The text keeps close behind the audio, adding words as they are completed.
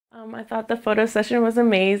I thought the photo session was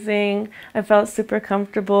amazing. I felt super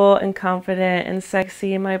comfortable and confident and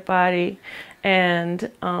sexy in my body, and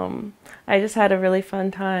I just had a really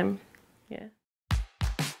fun time. Yeah.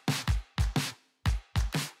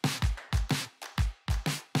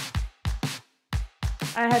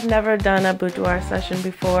 I had never done a boudoir session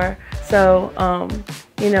before, so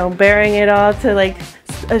you know, bearing it all to like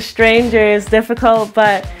a stranger is difficult,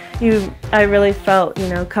 but I really felt, you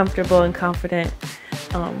know, comfortable and confident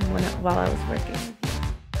while I was working.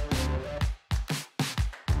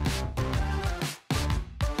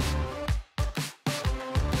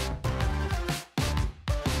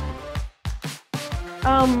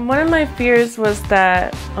 One of my fears was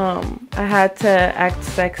that I had to act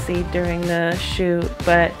sexy during the shoot,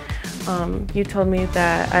 but you told me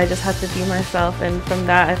that I just had to be myself, and from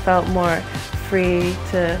that I felt more free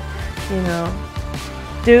to, you know,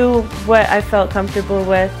 do what I felt comfortable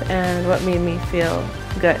with and what made me feel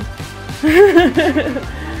good.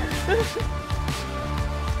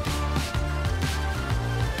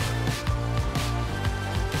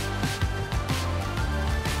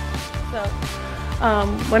 So,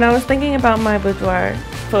 when I was thinking about my boudoir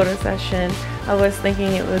photo session, I was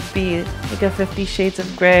thinking it would be like a 50 Shades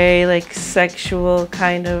of Grey, like sexual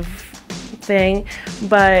kind of thing,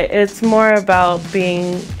 but it's more about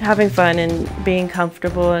having fun and being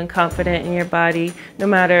comfortable and confident in your body, no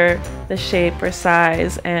matter the shape or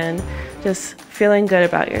size, and just feeling good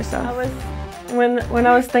about yourself. When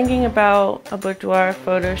I was thinking about a boudoir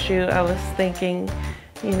photo shoot, I was thinking,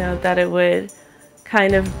 you know, that it would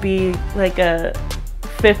kind of be like a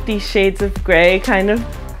 50 Shades of Grey kind of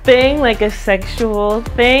thing, like a sexual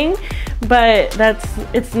thing, but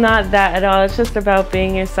it's not that at all. It's just about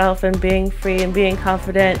being yourself and being free and being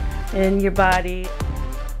confident in your body.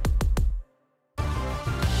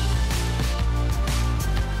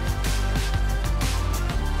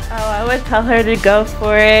 Oh, I would tell her to go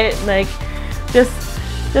for it. Like,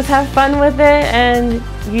 just have fun with it, and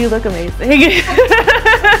you look amazing.